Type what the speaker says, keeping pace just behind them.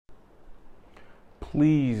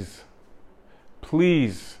please,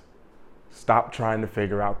 please stop trying to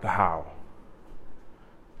figure out the how.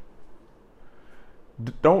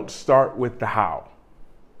 Don't start with the how.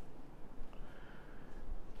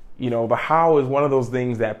 You know, the how is one of those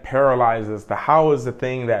things that paralyzes. The how is the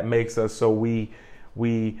thing that makes us so we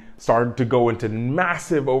start to go into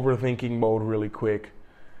massive overthinking mode really quick.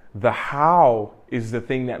 The how is the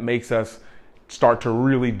thing that makes us start to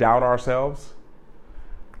really doubt ourselves.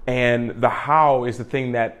 And the how is the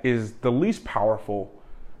thing that is the least powerful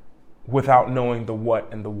without knowing the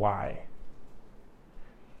what and the why.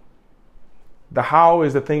 The how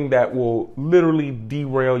is the thing that will literally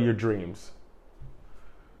derail your dreams.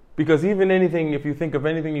 Because even anything, if you think of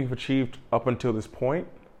anything you've achieved up until this point,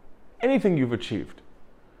 anything you've achieved,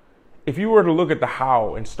 if you were to look at the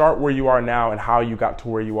how and start where you are now and how you got to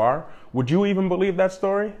where you are, would you even believe that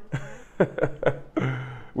story?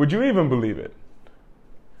 Would you even believe it?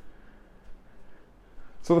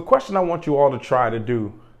 So the question I want you all to try to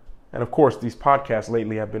do, and of course these podcasts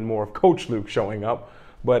lately have been more of Coach Luke showing up,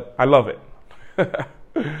 but I love it.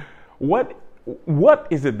 What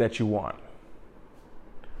is it that you want?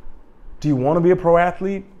 Do you want to be a pro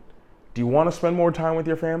athlete? Do you want to spend more time with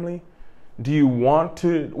your family? Do you want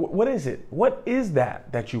to, what is it? What is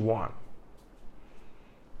that you want?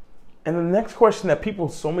 And the next question that people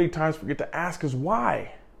so many times forget to ask is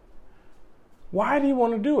why? Why do you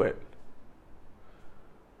want to do it?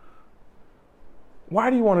 Why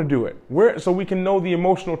do you want to do it? So we can know the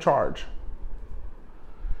emotional charge.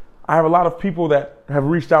 I have a lot of people that have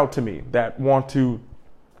reached out to me that want to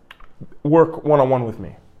work one-on-one with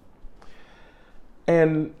me.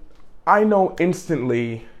 And I know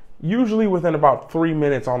instantly, usually within about 3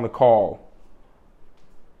 minutes on the call,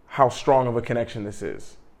 how strong of a connection this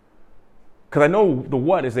is. Because I know the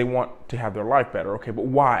what is they want to have their life better. Okay, but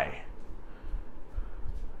why?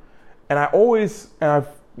 And I've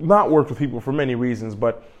not worked with people for many reasons,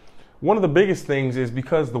 but one of the biggest things is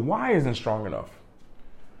because the why isn't strong enough.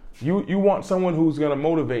 You want someone who's going to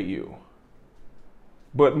motivate you.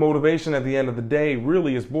 But motivation at the end of the day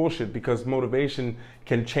really is bullshit, because motivation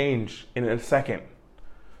can change in a second.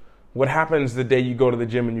 What happens the day you go to the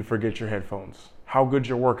gym and you forget your headphones? How good's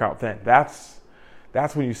your workout then? That's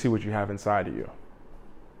when you see what you have inside of you.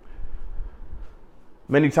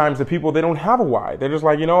 Many times the people, they don't have a why. They're just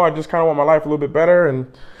like, I just kind of want my life a little bit better.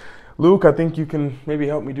 And Luke, I think you can maybe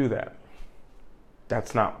help me do that.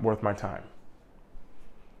 That's not worth my time.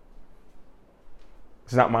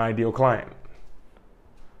 It's not my ideal client.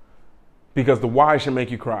 Because the why should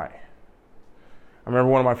make you cry. I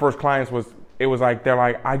remember one of my first clients they're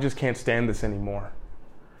like, I just can't stand this anymore.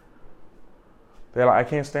 They're like, I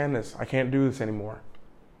can't stand this. I can't do this anymore.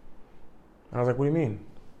 And I was like, what do you mean?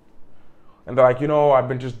 And they're like, I've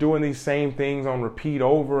been just doing these same things on repeat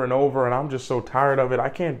over and over, and I'm just so tired of it. I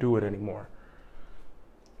can't do it anymore.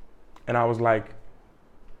 And I was like,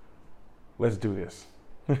 let's do this.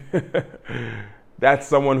 That's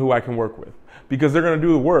someone who I can work with, because they're going to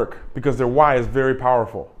do the work, because their why is very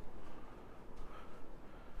powerful.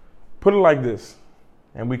 Put it like this,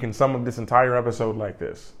 and we can sum up this entire episode like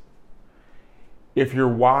this. If your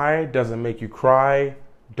why doesn't make you cry,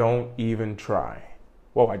 don't even try.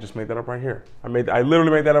 Whoa, I just made that up right here. I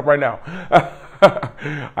literally made that up right now.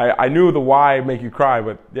 I knew the why make you cry,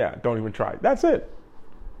 but yeah, don't even try. That's it.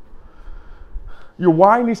 Your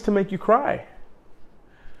why needs to make you cry.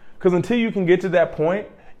 Because until you can get to that point,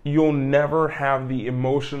 you'll never have the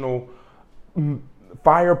emotional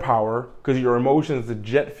firepower, because your emotion is the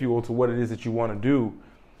jet fuel to what it is that you want to do.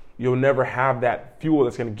 You'll never have that fuel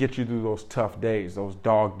that's going to get you through those tough days, those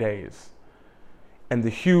dog days, and the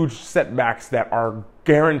huge setbacks that are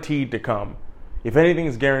guaranteed to come. If anything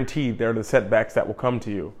is guaranteed, they're the setbacks that will come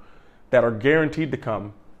to you, that are guaranteed to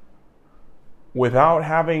come. Without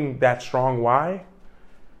having that strong why,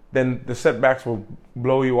 then the setbacks will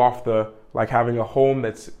blow you off like having a home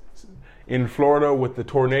that's in Florida with the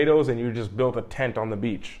tornadoes and you just built a tent on the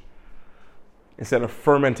beach instead of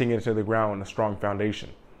fermenting it into the ground in a strong foundation.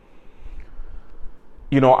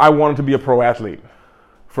 I wanted to be a pro athlete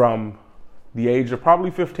from the age of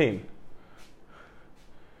probably 15.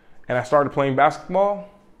 And I started playing basketball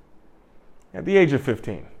at the age of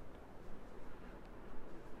 15.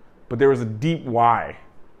 But there was a deep why.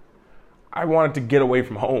 I wanted to get away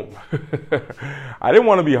from home. I didn't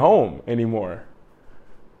want to be home anymore.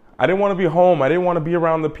 I didn't want to be home. I didn't want to be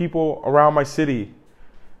around the people around my city.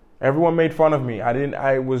 Everyone made fun of me.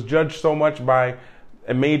 I was judged so much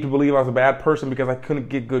and made to believe I was a bad person because I couldn't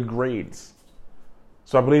get good grades.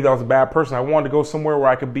 So I believed I was a bad person. I wanted to go somewhere where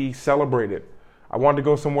I could be celebrated. I wanted to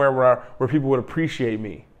go somewhere where people would appreciate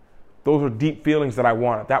me. Those were deep feelings that I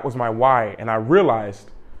wanted. That was my why. And I realized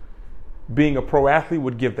being a pro athlete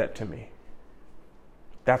would give that to me.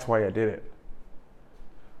 That's why I did it.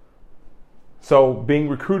 So being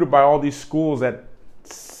recruited by all these schools at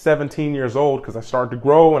 17 years old, because I started to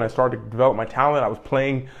grow and I started to develop my talent. I was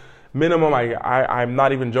playing minimum, I'm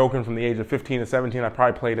not even joking, from the age of 15 to 17, I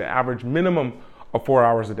probably played an average minimum of 4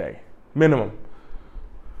 hours a day. Minimum.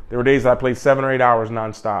 There were days that I played 7 or 8 hours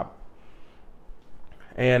nonstop.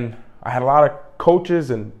 And I had a lot of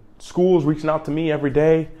coaches and schools reaching out to me every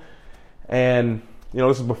day. And,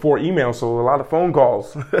 this is before email, so a lot of phone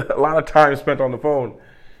calls, a lot of time spent on the phone.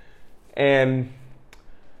 And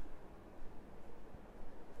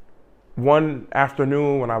one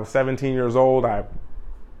afternoon when I was 17 years old, I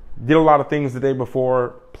did a lot of things the day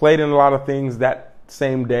before, played in a lot of things that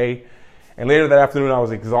same day. And later that afternoon, I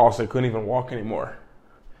was exhausted, couldn't even walk anymore.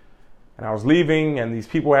 And I was leaving, and these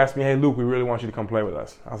people asked me, "Hey, Luke, we really want you to come play with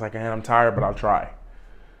us." I was like, "Man, I'm tired, but I'll try."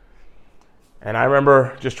 And I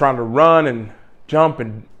remember just trying to run and jump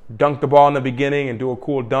and dunk the ball in the beginning and do a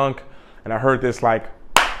cool dunk. And I heard this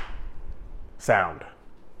sound.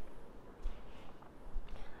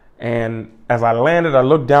 And as I landed, I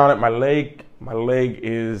looked down at my leg. My leg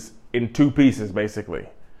is in two pieces, basically.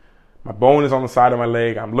 My bone is on the side of my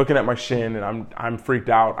leg. I'm looking at my shin, and I'm freaked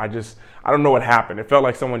out. I don't know what happened. It felt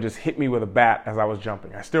like someone just hit me with a bat as I was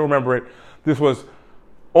jumping. I still remember it. This was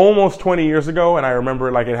almost 20 years ago, and I remember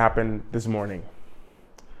it like it happened this morning.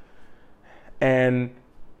 And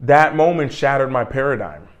that moment shattered my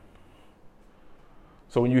paradigm.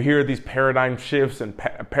 So when you hear these paradigm shifts and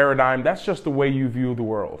paradigm, that's just the way you view the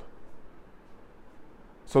world.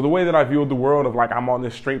 So the way that I viewed the world of I'm on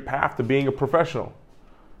this straight path to being a professional,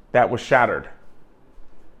 that was shattered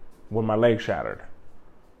when my leg shattered.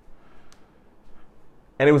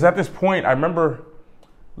 And it was at this point, I remember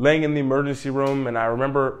laying in the emergency room, and I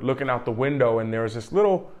remember looking out the window, and there was this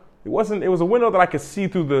it was a window that I could see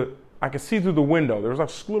through the window. There was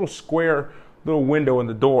a little square little window in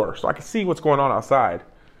the door, so I could see what's going on outside.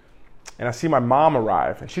 And I see my mom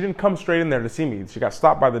arrive, and she didn't come straight in there to see me. She got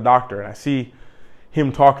stopped by the doctor, and I see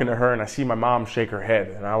him talking to her, and I see my mom shake her head,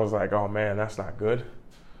 and I was like, "Oh man, that's not good."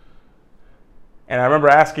 And I remember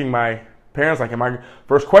asking my parents, my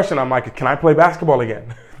first question, I'm like, "Can I play basketball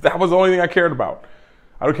again?" That was the only thing I cared about.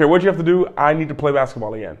 I don't care what you have to do, I need to play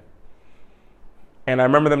basketball again. And I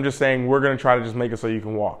remember them just saying, "We're going to try to just make it so you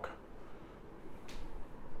can walk."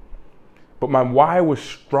 But my why was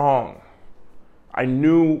strong. I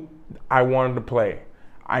knew I wanted to play.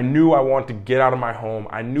 I knew I wanted to get out of my home.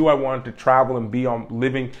 I knew I wanted to travel and be on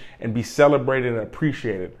living and be celebrated and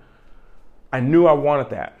appreciated. I knew I wanted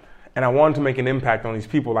that. And I wanted to make an impact on these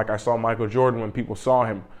people like I saw Michael Jordan when people saw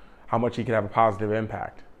him, how much he could have a positive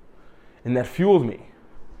impact. And that fueled me.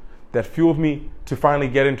 That fueled me to finally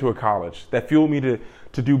get into a college. That fueled me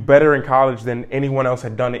to do better in college than anyone else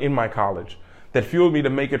had done in my college. That fueled me to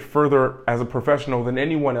make it further as a professional than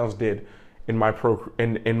anyone else did in my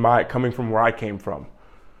coming from where I came from.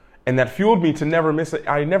 And that fueled me to never miss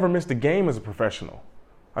I never missed a game as a professional.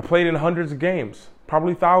 I played in hundreds of games,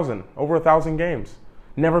 probably over 1,000 games.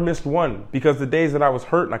 Never missed one, because the days that I was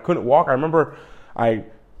hurt and I couldn't walk, I remember I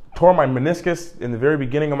tore my meniscus in the very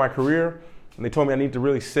beginning of my career, and they told me I need to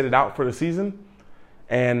really sit it out for the season.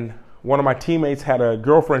 And one of my teammates had a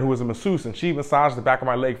girlfriend who was a masseuse, and she massaged the back of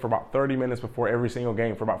my leg for about 30 minutes before every single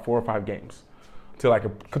game for about 4 or 5 games, till I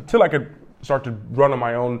could start to run on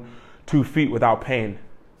my own 2 feet without pain.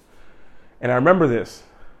 And I remember this,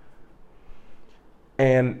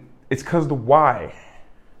 and it's because the why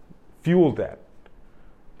fueled that.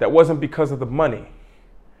 That wasn't because of the money.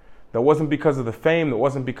 That wasn't because of the fame. That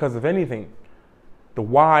wasn't because of anything. The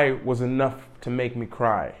why was enough to make me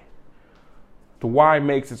cry. The why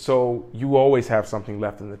makes it so you always have something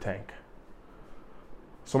left in the tank.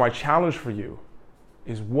 So my challenge for you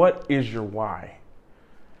is, what is your why?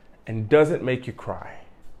 And does it make you cry?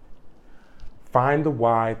 Find the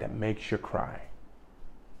why that makes you cry.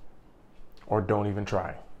 Or don't even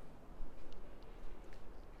try.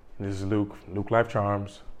 This is Luke, Luke Life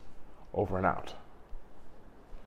Charms, over and out.